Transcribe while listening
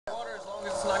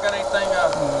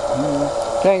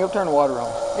Can't go turn the water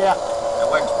on. Yeah. That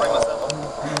way I can spray myself on.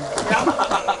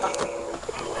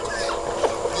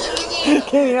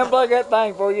 Kenny, unplug that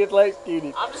thing before you get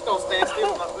executed. I'm just gonna stand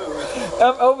still with my food.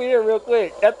 I'm over here real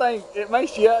quick. That thing, it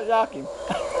makes you shock him.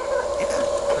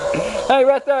 Hey,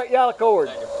 right there at yellow cord.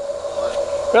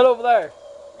 Right over there.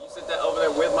 You sit that over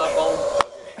there with my phone?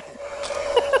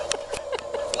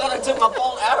 Glad I took my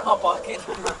phone out of my pocket.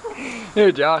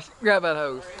 Here, Josh, grab that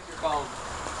hose. Where's your phone?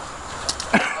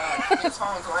 His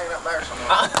phone's laying up there somewhere.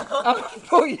 I'm gonna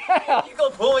pull you out. You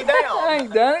gonna pull me down? I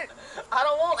ain't done it. I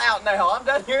don't want out now. I'm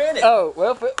down here in it. Oh,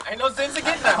 well, Ain't no sense in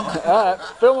getting out. alright,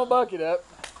 fill my bucket up.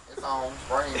 It's on.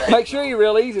 Spring down. Make sure you're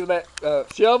real easy with that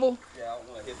shovel. Yeah, I'm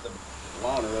gonna hit the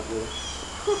liner up there.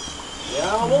 Yeah,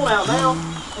 I don't want out now.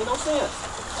 Ain't no sense.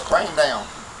 Spring down.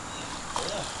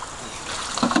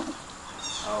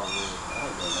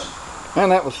 Man,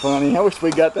 that was funny. I wish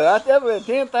we got that. That would have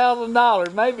been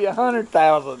 $10,000, maybe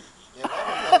 $100,000. Yeah,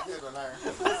 that was a good one there.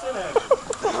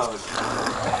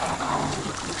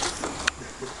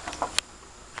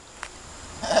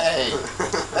 Hey,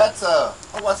 that's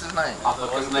what's his name?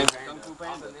 What's his name? Kung Fu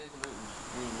Panda.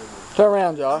 Turn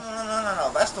around, Josh.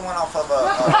 No. That's the one off of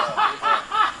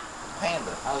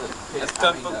Panda. That's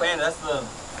Kung Fu Panda. That's the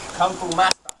Kung Fu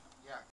Master.